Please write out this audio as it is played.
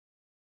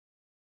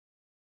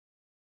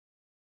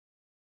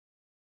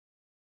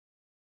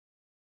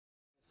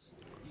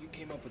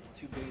came up with the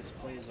two biggest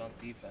plays on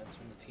defense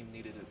when the team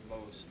needed it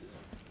most.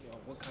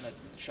 What kind of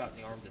shot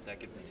in the arm did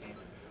that give the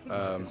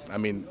team? I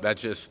mean,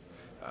 that's just,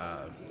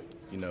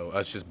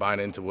 us just buying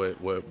into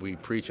what we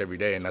preach every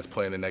day, and that's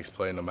playing the next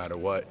play no matter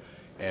what.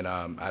 And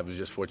I was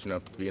just fortunate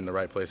enough to be in the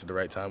right place at the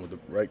right time with the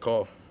right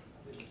call.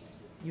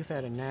 You've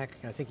had a knack.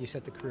 I think you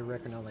set the career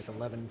record now, like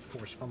 11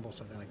 forced fumbles,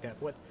 something like that.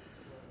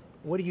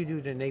 What do you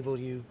do to enable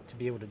you to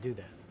be able to do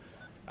that?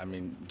 I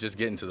mean, just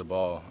getting to the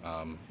ball.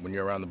 When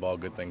you're around the ball,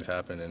 good things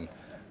happen, and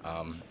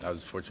I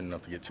was fortunate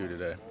enough to get two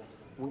today.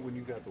 When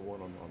you got the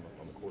one on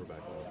the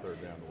quarterback on the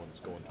third down, the one that's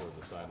going toward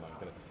the sideline,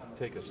 kind of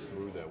take us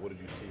through that. What did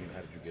you see and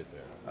how did you get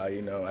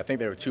there? I think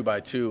they were 2 by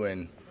 2,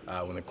 and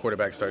when the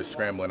quarterback starts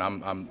scrambling,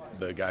 I'm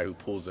the guy who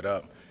pulls it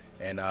up.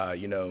 And,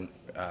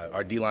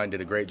 our D-line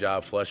did a great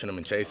job flushing him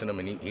and chasing him,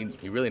 and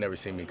he really never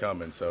seen me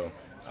coming. So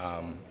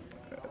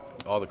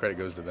all the credit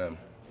goes to them.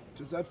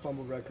 Does that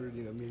fumble record,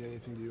 mean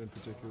anything to you in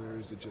particular, or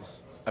is it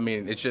just? I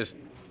mean, it's just,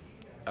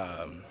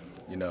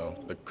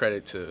 the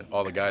credit to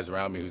all the guys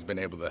around me who's been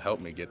able to help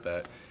me get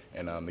that,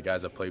 and the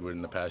guys I've played with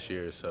in the past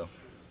years. So.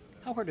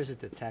 How hard is it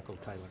to tackle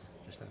Tyler?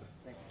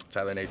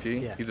 Tyler Nate?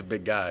 Yeah. He's a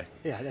big guy.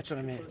 Yeah, that's what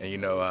I mean.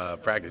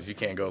 And practice, you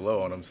can't go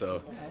low on him,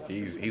 so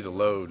he's a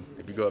load.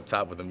 If you go up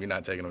top with him, you're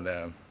not taking him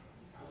down.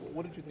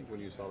 What did you think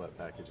when you saw that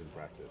package in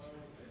practice?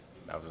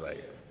 I was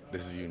like,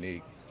 this is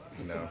unique.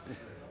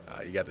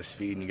 You got the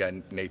speed, and you got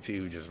Nate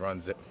who just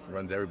runs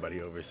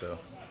everybody over. So,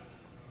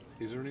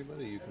 is there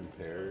anybody you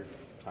compare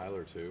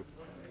Tyler to?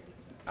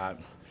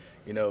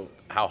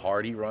 How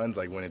hard he runs.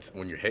 Like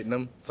when you're hitting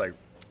him, it's like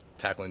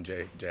tackling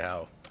Jay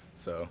Howe.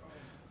 So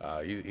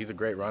he's a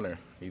great runner.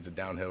 He's a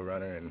downhill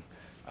runner, and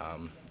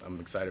I'm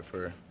excited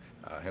for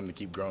him to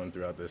keep growing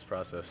throughout this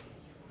process.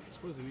 So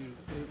what does it mean?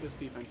 This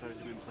defense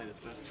obviously didn't play its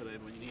best today,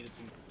 but when you needed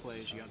some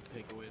plays, you got the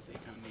takeaways that you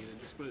kind of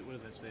needed. Just what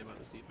does that say about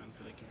this defense,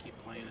 that they can keep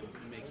playing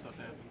and make stuff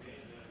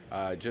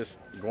happen? Just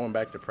going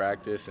back to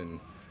practice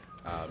and,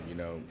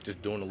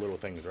 just doing the little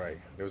things right.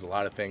 There was a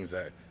lot of things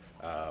that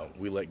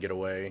we let get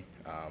away,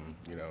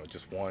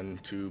 just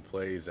 1-2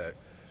 plays that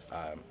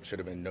should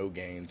have been no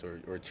gains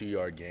or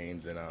 2-yard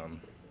gains. And,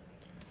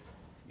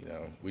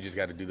 we just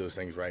got to do those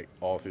things right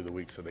all through the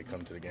week so they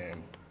come to the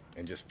game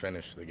and just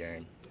finish the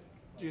game.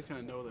 Do you guys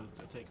kind of know that it's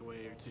a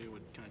takeaway or two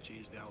would kind of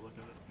change the outlook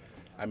of it?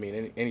 I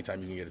mean,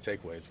 anytime you can get a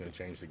takeaway, it's going to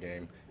change the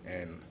game.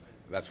 And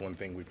that's one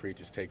thing we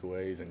preach is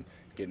takeaways and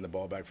getting the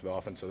ball back for the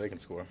offense so they can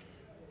score.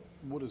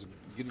 What is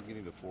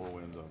getting to 4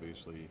 wins,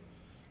 obviously,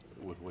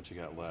 with what you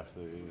got left,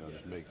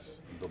 just makes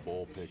the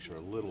bowl picture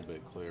a little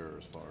bit clearer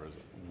as far as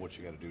what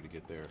you got to do to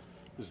get there.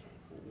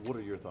 What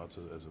are your thoughts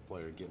as a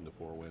player getting to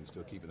 4 wins,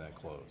 still keeping that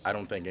close? I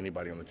don't think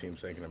anybody on the team's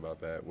thinking about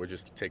that. We're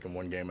just taking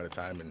one game at a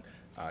time, and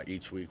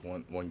each week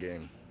one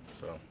game.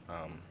 So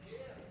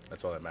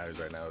that's all that matters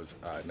right now is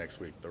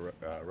next week, the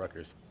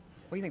Rutgers.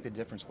 What do you think the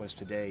difference was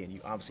today? And you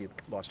obviously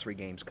lost 3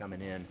 games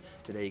coming in.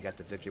 Today you got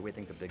the victory. What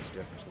do you think the biggest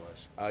difference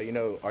was?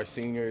 Our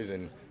seniors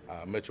and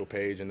Mitchell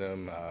Page and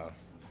them,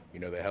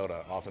 they held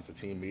an offensive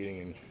team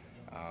meeting,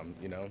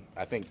 and,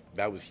 I think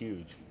that was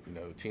huge.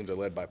 Teams are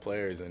led by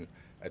players, and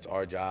it's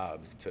our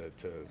job to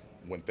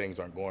when things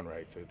aren't going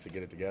right, to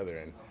get it together.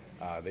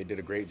 And they did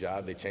a great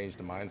job. They changed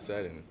the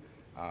mindset, and,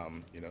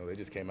 they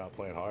just came out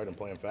playing hard and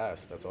playing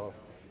fast. That's all.